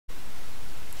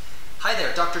Hi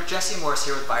there, Dr. Jesse Morris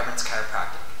here with Vibrance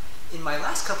Chiropractic. In my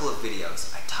last couple of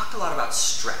videos, I talked a lot about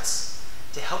stress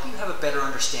to help you have a better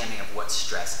understanding of what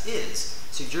stress is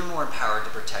so you're more empowered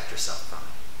to protect yourself from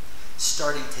it.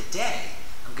 Starting today,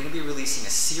 I'm going to be releasing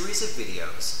a series of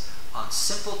videos on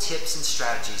simple tips and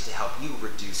strategies to help you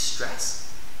reduce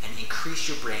stress and increase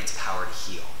your brain's power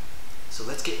to heal. So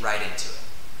let's get right into it.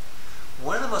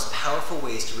 One of the most powerful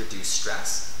ways to reduce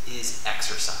stress is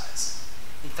exercise.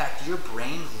 In fact, your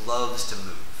brain loves to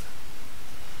move.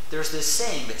 There's this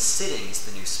saying that sitting is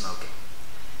the new smoking.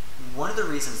 One of the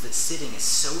reasons that sitting is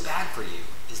so bad for you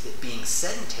is that being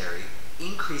sedentary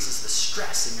increases the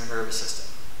stress in your nervous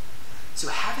system. So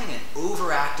having an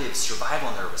overactive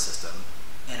survival nervous system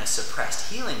and a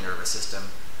suppressed healing nervous system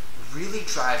really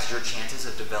drives your chances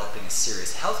of developing a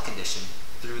serious health condition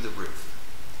through the roof.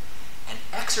 And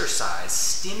exercise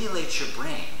stimulates your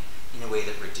brain in a way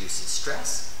that reduces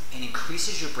stress and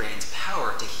increases your brain's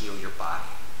power to heal your body.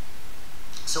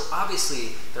 So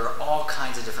obviously, there are all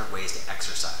kinds of different ways to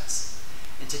exercise.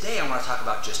 And today I want to talk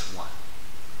about just one: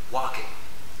 walking.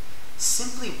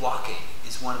 Simply walking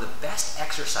is one of the best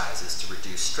exercises to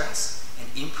reduce stress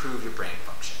and improve your brain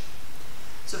function.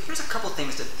 So here's a couple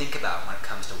things to think about when it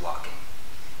comes to walking.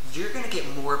 You're going to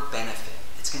get more benefit.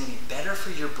 It's going to be better for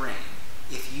your brain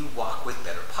if you walk with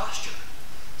better posture.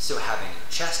 So having your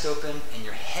chest open and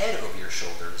your head over your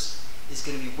shoulders is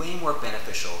going to be way more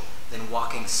beneficial than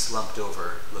walking slumped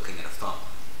over looking at a phone.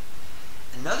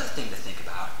 Another thing to think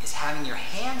about is having your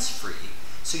hands free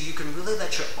so you can really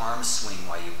let your arms swing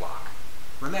while you walk.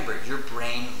 Remember, your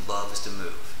brain loves to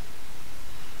move.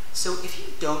 So if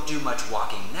you don't do much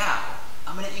walking now,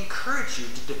 I'm going to encourage you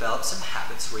to develop some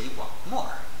habits where you walk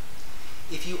more.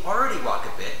 If you already walk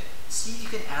a bit, see if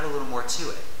you can add a little more to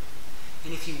it.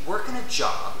 And if you work in a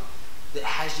job that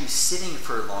has you sitting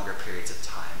for longer periods of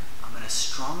time, I'm going to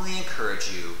strongly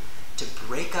encourage you to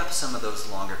break up some of those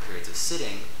longer periods of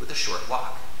sitting with a short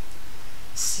walk.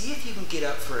 See if you can get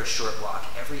up for a short walk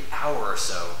every hour or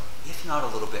so, if not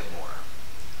a little bit more.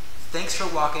 Thanks for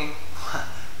walking.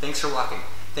 Thanks for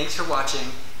watching.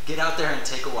 Get out there and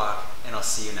take a walk, and I'll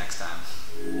see you next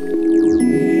time.